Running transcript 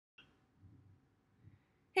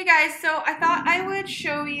Hey guys, so I thought I would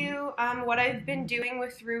show you what I've been doing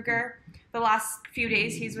with Ruger the last few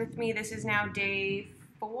days he's with me. This is now day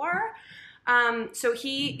 4. So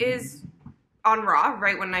he is on raw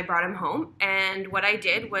right when I brought him home, and what I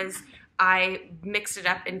did was I mixed it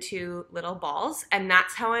up into little balls, and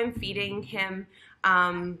that's how I'm feeding him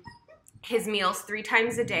his meals 3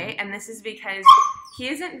 times a day. And this is because he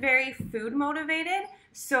isn't very food motivated,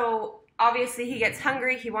 so obviously he gets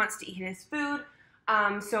hungry, he wants to eat his food.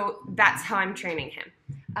 So that's how I'm training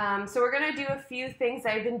him. So we're going to do a few things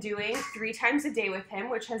I've been doing 3 times a day with him,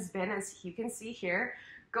 which has been, as you can see here,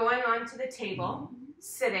 going onto the table,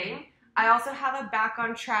 sitting. I also have a back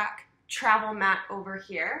on track travel mat over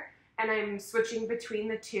here, and I'm switching between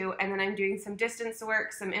the two, and then I'm doing some distance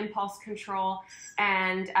work, some impulse control,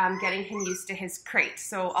 and getting him used to his crate.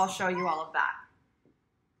 So I'll show you all of that.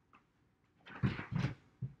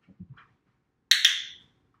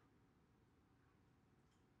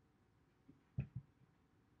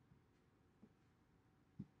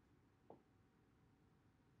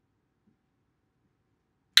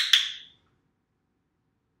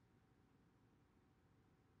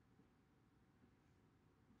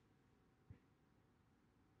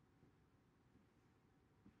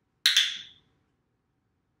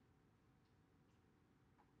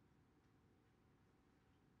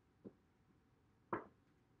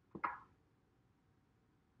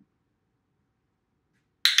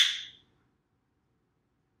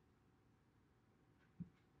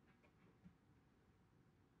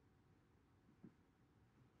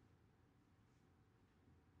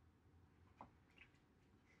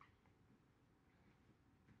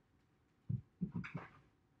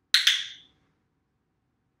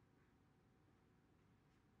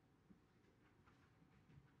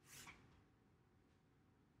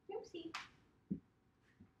 Oopsie.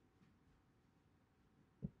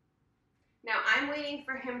 Now I'm waiting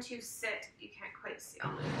for him to sit. You can't quite see,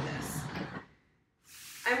 I'll move this.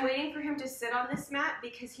 I'm waiting for him to sit on this mat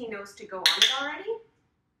because he knows to go on it already.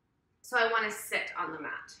 So I want to sit on the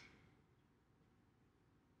mat.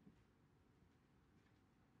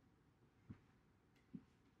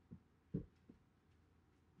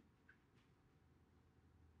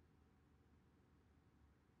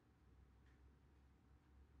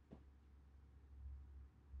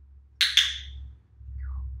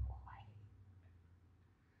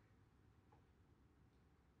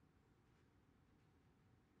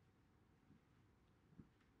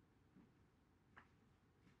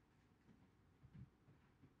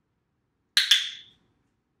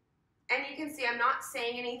 And you can see I'm not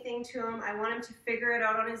saying anything to him. I want him to figure it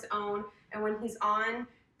out on his own. And when he's on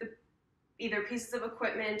the either pieces of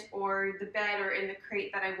equipment or the bed or in the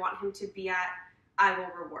crate that I want him to be at, I will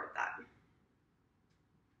reward that.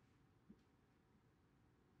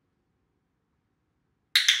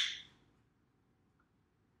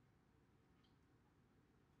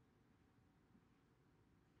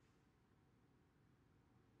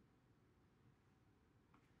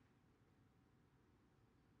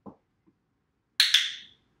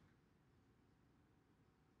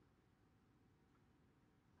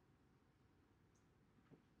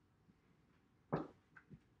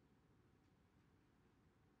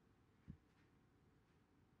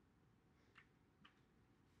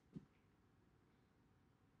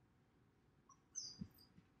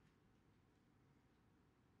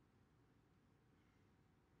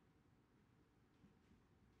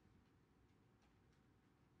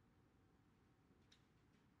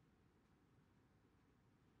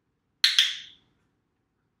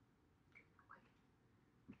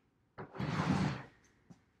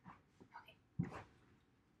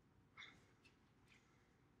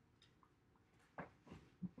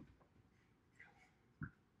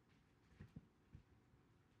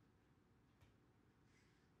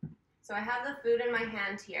 So I have the food in my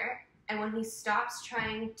hand here, and when he stops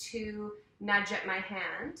trying to nudge at my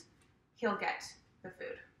hand, he'll get the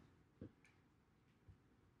food.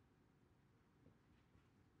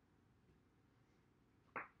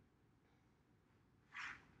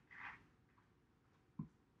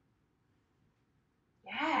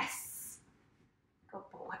 Yes! Good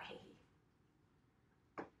boy.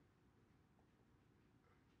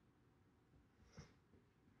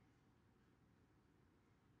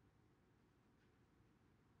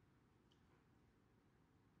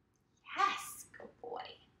 Yes, good boy.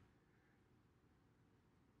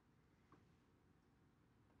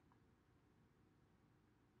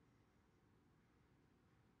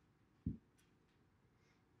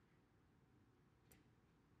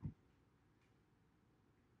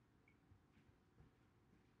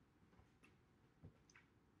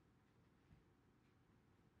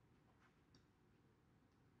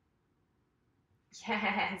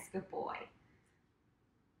 Yes, good boy.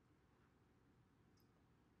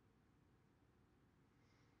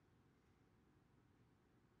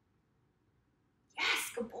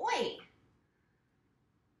 Yes, good boy.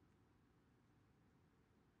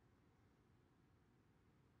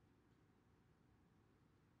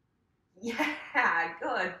 Yeah,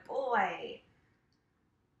 good boy.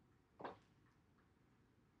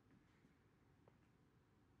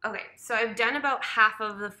 Okay, so I've done about half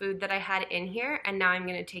of the food that I had in here, and now I'm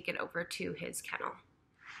going to take it over to his kennel.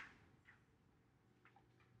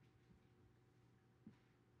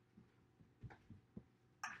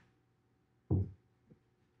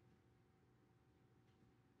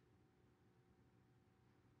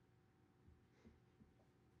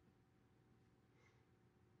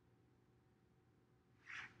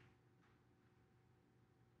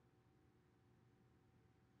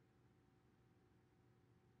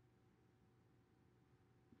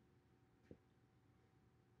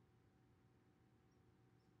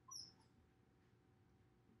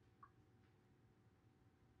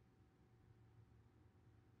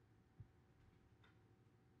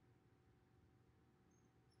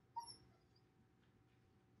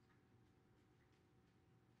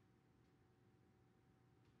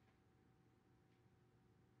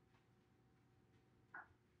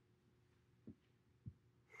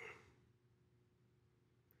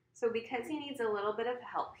 So because he needs a little bit of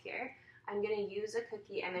help here, I'm going to use a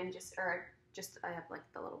cookie and then I have like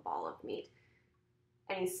the little ball of meat.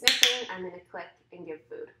 And he's sniffing, I'm going to click and give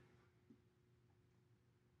food.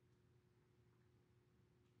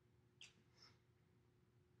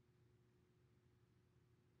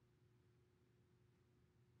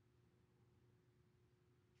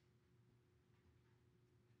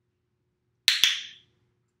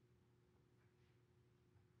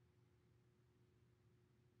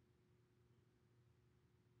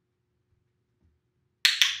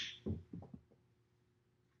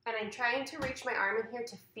 And I'm trying to reach my arm in here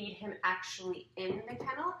to feed him actually in the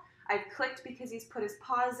kennel. I've clicked because he's put his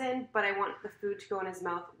paws in, but I want the food to go in his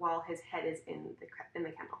mouth while his head is in the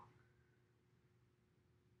kennel.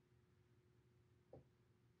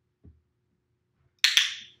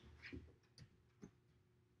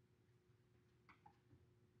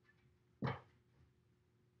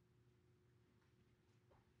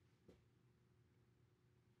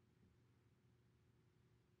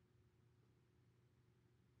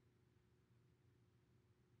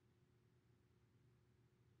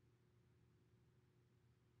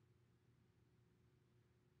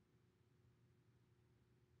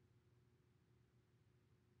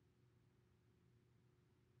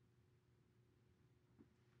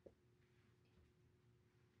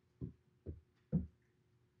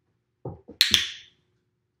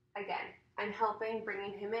 Again, I'm helping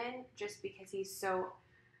bringing him in just because he's so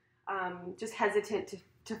just hesitant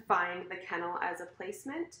to find the kennel as a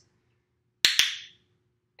placement.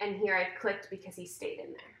 And here I've clicked because he stayed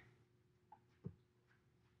in there.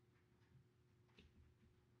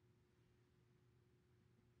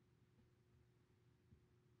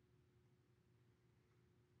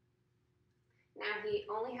 Now he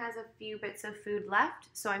only has a few bits of food left,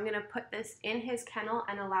 so I'm going to put this in his kennel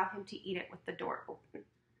and allow him to eat it with the door open.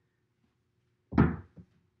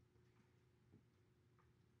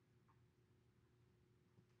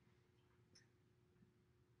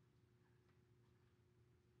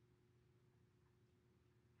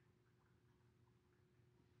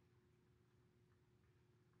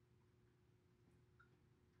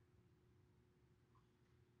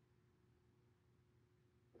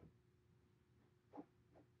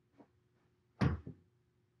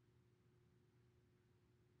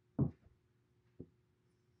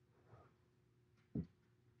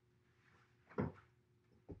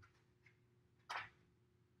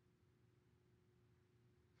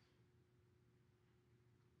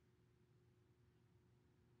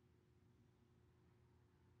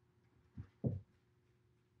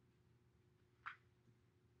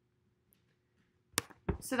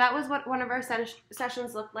 So that was what one of our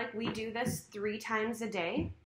sessions looked like. We do this 3 times a day.